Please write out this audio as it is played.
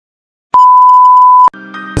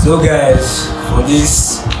So guys, for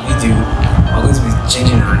this video, we're going to be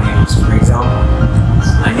changing our names. For example,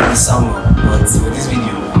 my name is Samuel, but for this video,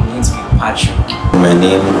 I'm going to be Patrick. My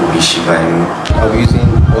name will be Shivani. I'll be using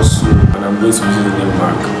Osu, and I'm going to be using the name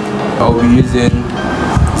Mark. I'll be using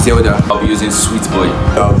Zelda. I'll be using Sweet Boy.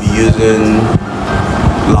 I'll be using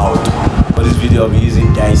Loud. For this video, I'll be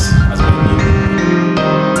using Dicey as my name.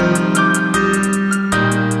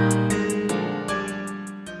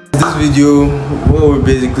 This video, what we're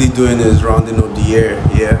basically doing is rounding up the year,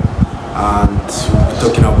 and we'll be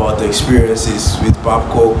talking about the experiences with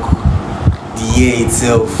Babcock, the year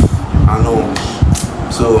itself, and all.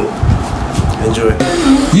 So, enjoy.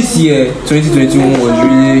 This year, 2021 was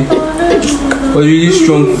really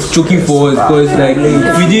strong, choking for us because like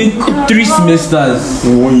we did 3 semesters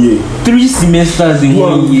In 1 year. 3 semesters in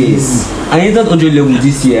 1 year. I entered 100 level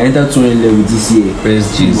this year. I entered 200 level this year. Praise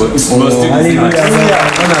Jesus.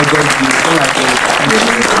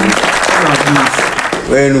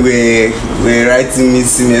 When we're writing mid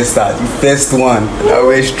semester, the first one,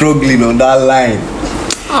 we're struggling on that line.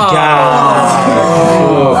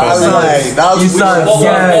 That's What's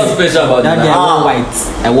special about That day I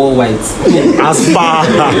wore white. As far.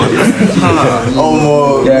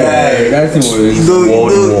 That thing was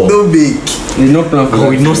don't big. there's no plan for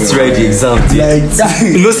we no still write the exam.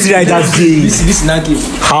 No still write that day. This Nike.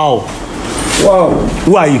 How? Wow.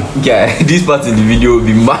 Who are you? Yeah, this part in the video will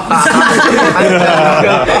be mad.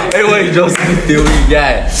 Everyone just tell me,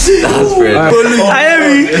 guy. That's great. I am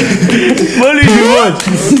me. Only the one.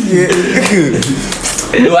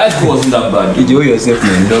 No, high school wasn't that bad. you owe yourself,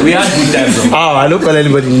 man. No, we had good times. Oh, I don't call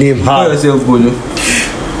anybody name. Owe How? yourself, Bolo.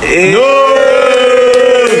 No.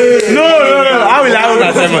 I will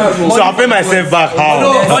myself. So I'll pay myself back. How?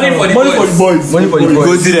 No, money for the boys. Money for the Go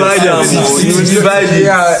boys. see them. Divide them. You divide it.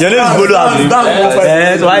 Your name is Bolo.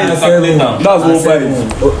 That's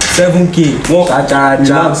 7K.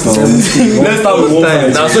 Let's start with 1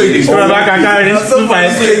 5. Now, so you Remember, I can't carry this.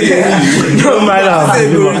 No matter.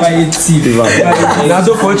 That's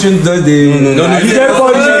what fortune does. no, You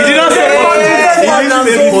did not say money.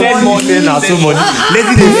 Now so money. Let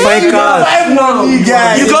it find cars.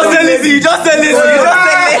 You just tell it. You just tell it.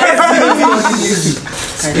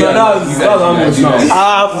 You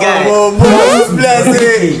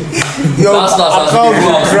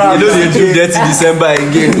know they do dirty December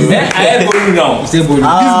again. I have Bolu now. Say Bolo.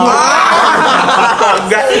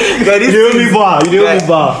 You owe me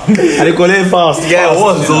bar. I dey collect fast. Yeah,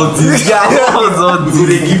 what's all this?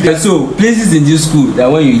 So places in this school that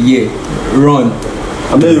when you hear run.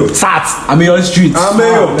 Sat. Ameyo Street.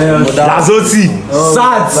 Lazoti.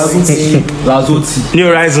 Sat. Lazoti. New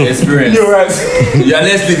Horizon. Experience. You are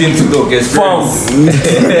less leading to talk. Experience.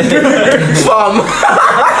 Farm.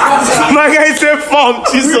 My guy said farm.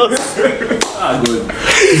 Jesus. Good.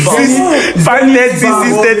 5:30,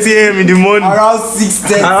 6:30 a.m. in the morning. Around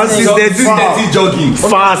 6:30. Around 6:30 jogging.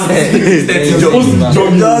 fast. 6:30 jogging.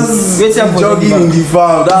 Just jogging in the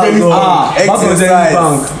farm.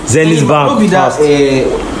 Exercise. Zenith Bank. Fast. Hey,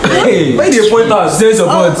 why they point out? Say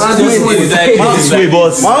support. Sway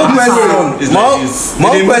boss. One question.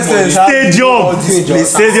 Stadium staircase.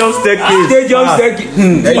 Stadium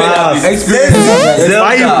second.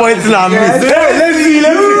 Why you pointing at me? Let me.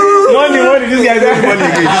 Money, this guy is money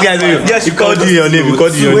again. This guy is yes, you called you your name. You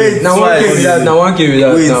called you your name. Now 1K without. Now 1K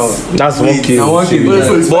without. Now That's 1K. Now 1K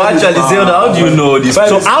without. But actually, Zelda, how do you know this?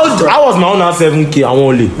 So how was my own now 7K? I'm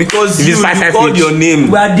only Because If you it's 5, called your name.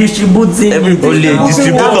 We are distributing. only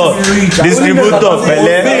distributor.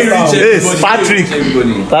 Pele. Yes, Patrick.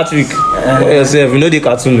 For yourself, you know the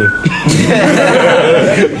cartoon.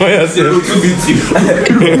 For yourself.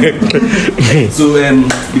 So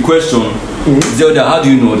the question, Zelda, how do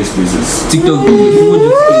you know these places? TikTok. People do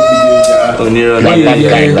videos.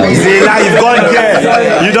 Say now you've gone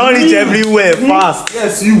there. You don't reach everywhere fast.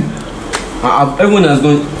 Yes, you. Everyone has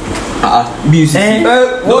gone. BUCC.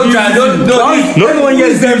 Don't try, don't. No one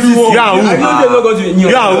hears everyone. You are who? I know they've not gone to New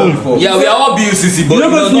You are York who? before. Yeah, we are all BUCC, but We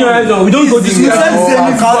don't go to New York now. We don't go to New York.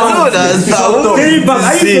 Zenith Bank.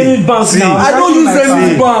 Are you Zenith Bank now? I don't use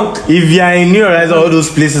Zenith Bank. If you are in New Horizon, all those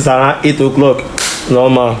places around 8 o'clock,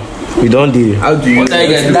 normal. We don't do. How do you? what are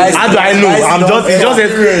you guys doing? How do I know? I'm just. It's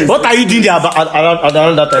just. What are you doing there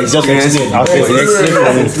around that time? It's just explain.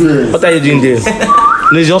 What are you doing there?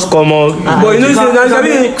 They just come on. But you know, you say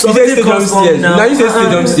stadium stairs. Now you say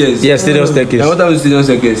stadium stairs. Yeah, stadium staircase. Now what time is stadium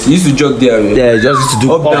staircase? You used to jog there. Yeah, just used to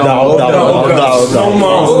do up, down.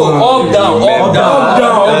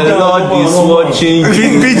 Lord is watching.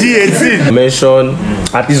 PG-18. Mention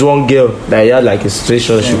at least one girl that you had like a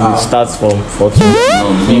situationship with starts from 14.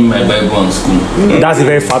 Me, my Bible and school. That's a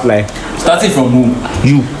very fat lie. Starting from who?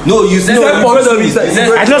 You. No, you said I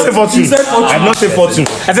did not say 14. I did not say 14.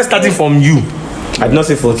 I said starting from you. I did not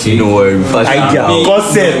say 14. No worry. Idea.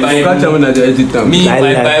 Concept. Catch up when I edit them. Me, my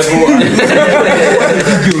Bible.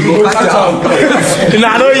 No,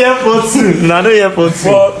 I don't hear 14. No, I don't hear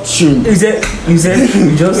 14. You said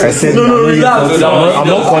you just. I said no. I'm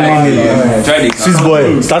not calling it. Try the Swiss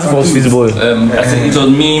boy. Starting from Swiss boy. I said it was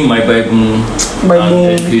me, my Bible,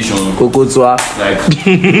 and education. Kokotwa. Like,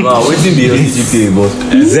 Wow, waiting be your CGPA, boss.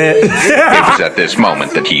 It was at this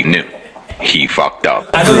moment that he knew he fucked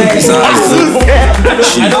up.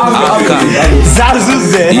 Zazu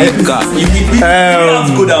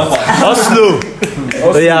go down far. Oslo.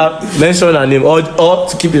 Oh yeah, mention her name or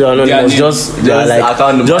to keep it anonymous. Just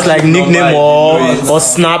like nickname or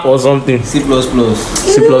snap or something. C++. C++. And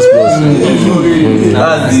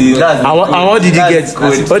what did you get?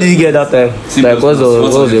 What did you get that time? Like what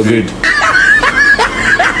was your grade?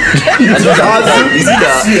 Is it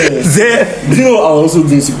that? Do you know I was also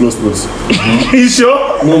doing C++? You sure?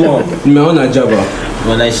 No. Me on a Java.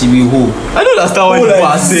 When I should be who? I don't understand what you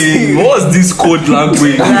are saying. What's this code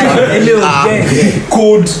language?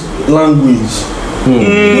 Code language.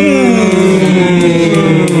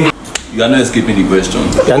 You are not escaping the question.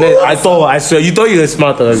 I swear, you thought you were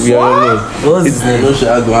smarter. What's his name? What's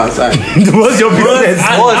your business?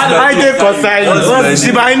 I take consign.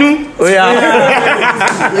 Shibainu? Oh yeah.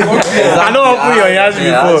 I know how to put your hands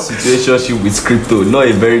before. Situationship with crypto, not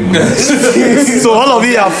a very good. So all of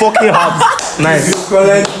you are fucking hard. Nice.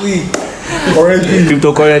 Currently.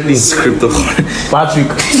 Cryptocurrency.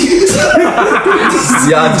 Patrick.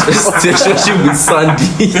 Yeah, situationship with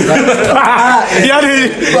Sandy. You had a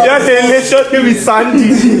relationship with Sandy.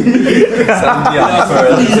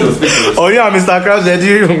 Oh yeah, Mr. Krabs, did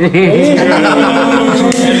you? I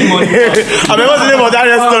mean, what's the name of that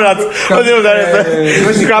restaurant? What's the name of that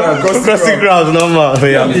restaurant? Krusty Krabs, normal.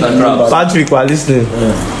 Yeah. Patrick, we're listening.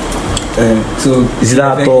 So is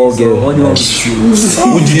that tall girl? What do you want to do?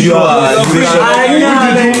 Who did you have? You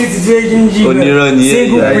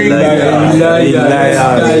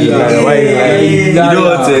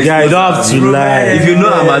don't have to lie. If you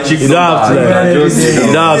know a matric you don't have to lie.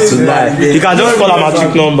 You don't have to lie. You can just call a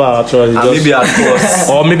matric number actually. Maybe a course.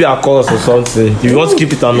 Or maybe a course or something. If you want to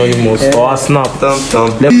keep it anonymous or a snap.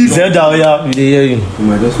 Zelda, yeah, you hear you.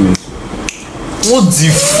 What the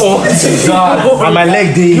fuck is that? And my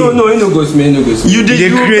leg dey. No, you no go smell, You dey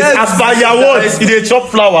create as per your words. You dey chop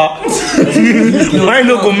flour. Why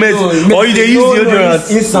no go mess? Or you dey use deodorant?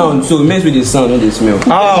 In sound, so mess with the sound, not the smell.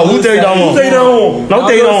 Ah, who tell you that one? Don't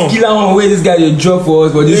tell you that one. Kill that one. Where this guy dey drop for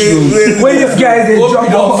us for this room? When this guy dey drop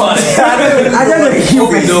off, I don't know if you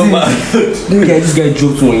This guy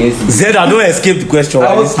dropped one yesterday. Zeda, don't escape the question.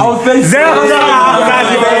 Zeda,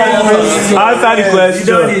 answer the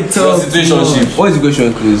question. Situationship. What is the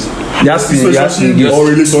question, please? Situationship or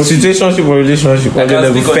relationship? Situationship or relationship?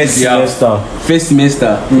 First semester. First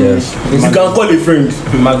semester. Yes. You can call a friend.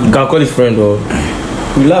 You can call a friend or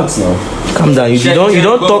Relax now. calm down. You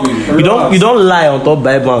don't talk. You don't lie on top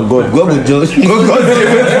Bible and God. God will judge.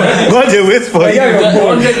 God will wait for you.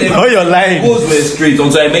 Oh, you're lying. Goes were straight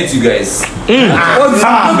until I met you guys.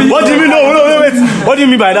 What do you mean? No, wait. What do you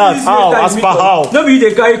mean by that? How? As per how? Nobody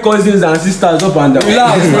they carry cousins and sisters up and down. I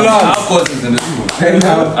have cousins in the school.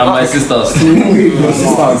 And my sisters.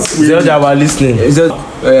 Zelda, we're listening.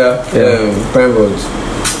 Prime words.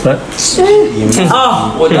 What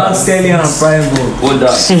I'm telling her private. What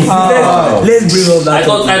that? Let's bring up that. I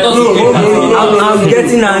thought I'm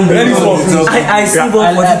getting angry. I see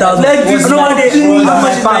about 40,000. How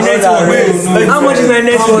much is my net worth? How much is my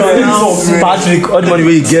net worth now? Patrick, all the money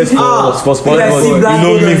we get for SpongeBob, you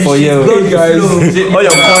know me for years. All your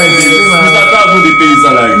coins. Mr. Crab who dey pay his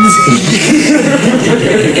salary.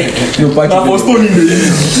 No, Patrick. For stoning the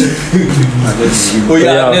Oh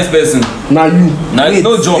yeah, next person. Now you.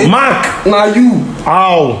 No job. Mark! Now you.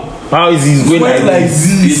 How is he going like this?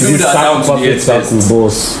 It's This down to the perfect circle, test.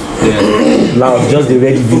 boss. Yeah. Now just the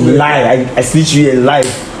way you lie. I switch you a lie.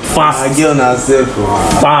 Fast. Get on herself.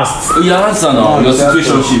 Fast. Oh, your answer now. Your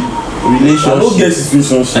situationship. I don't get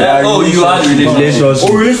situationship. Oh, you had relationship.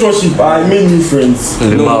 Oh, relationship. I made new friends.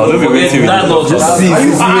 No, that's not just. See,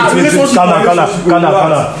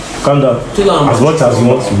 calm down. As much as you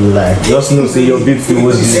want to lie, just know say your big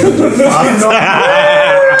feelings.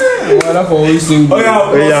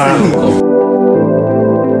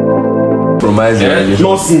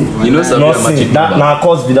 Nothing. You know something. That now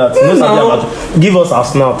cause be that. You know something. Give us a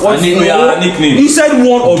snap. Nickname. You said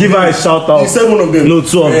one of Give them. her a shout out. You said one of them. No,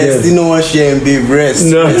 two of Rest. them. You know what sharing babe rest.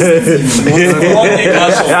 No.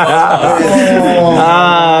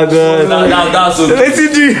 Ah, good. That's okay. Let's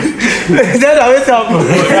see. Then I wait up.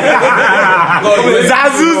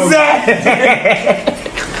 Zazu say.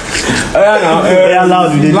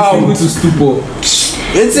 Loud. Loud to stupor.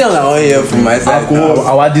 It's all here from my side.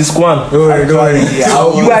 Our disc one. You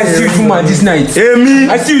guys see you two man this night. Hey me.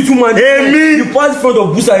 I see you two man. Hey me. You pass in front of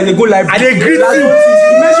Busa and they go like. I dey greet you.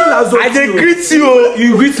 I dey greet you.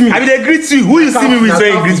 You greet me. I dey greet you. Who you see me with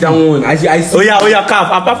when you greet that me? one. I see. Oh yeah,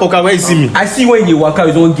 calf. Apart from calf, where you see me? I see when you walk out,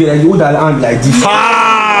 you don't get like you hold that hand like this.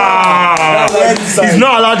 It's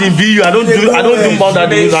not allowed in BU. I don't do more than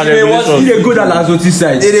the news and regulation. They go that Lazoti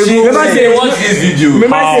side. Remember Say watch this video. go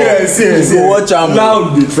watch am.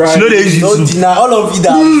 Loud they try. She know they use Don't YouTube. deny all of you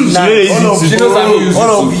that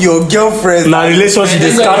all of your girlfriends. Na relationship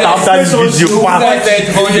is cut after this video.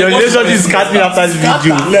 Your relationship is cut after this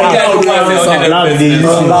video. Loud they use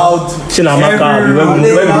you. Loud. Chinamaka.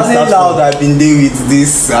 How loud I've been there with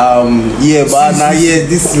this year, but now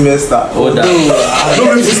this semester. Oh, that.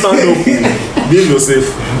 Don't make you stand up. Behave yourself.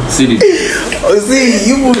 See it. Oh, see,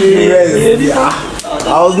 you put me rest.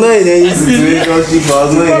 I was not in any situationship. I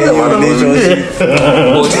was not in any relationship.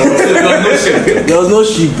 There was no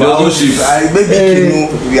ship. There was no ship.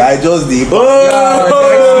 Maybe I just did.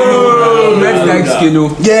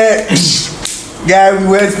 Yeah, we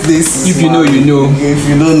went places. If you know, you know. If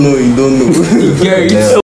you don't know, you don't know.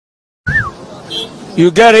 You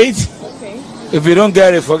get it? Okay. If you don't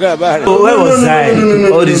get it, forget about it. Where was I?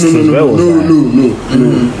 All these things. Where was I? No.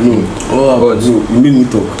 Oh, God, no. You need me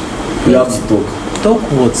talk. We have to talk. Talk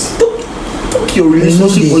what? Talk your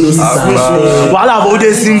relationship or your situation. Wala about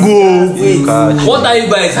they single. What are you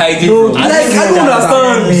guys hiding from? I don't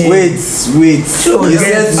understand. Wait. You said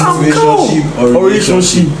relationship or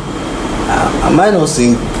relationship. Am I not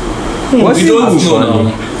saying? What you don't know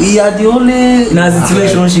now? We are the only. Nah, it's a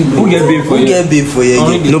relationship. Who get paid for Who you? get paid for you?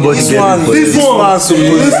 Nobody This get one. paid for you. This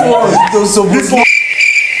one.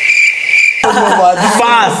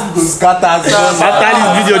 Fast. After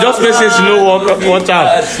this video, just make sure she know what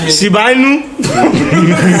time. Shibainu.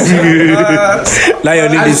 Now your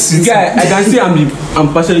name is. Guy, I can see I'm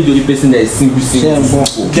partially the only person that is single. Shut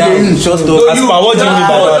up. As per what do you mean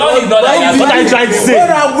by that? What are you trying to say?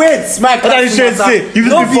 Wait, Mike. What are you trying to say? You've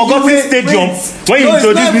been forgotten stadium when you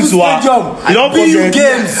introduce me to her. You don't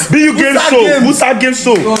forget. BU game show. Busa game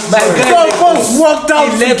show. Some folks walked out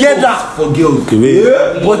together for girls.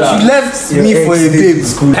 But you left me for a babe.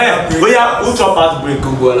 Hey, who chop us break?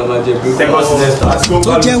 Take us next time.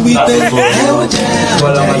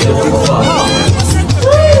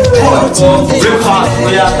 Breakfast.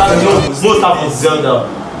 Most of us Zelda.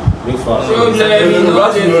 Breakfast.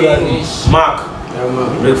 Mark.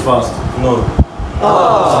 Breakfast. No.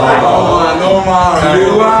 No man.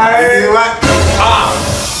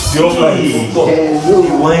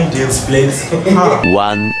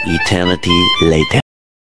 One eternity later.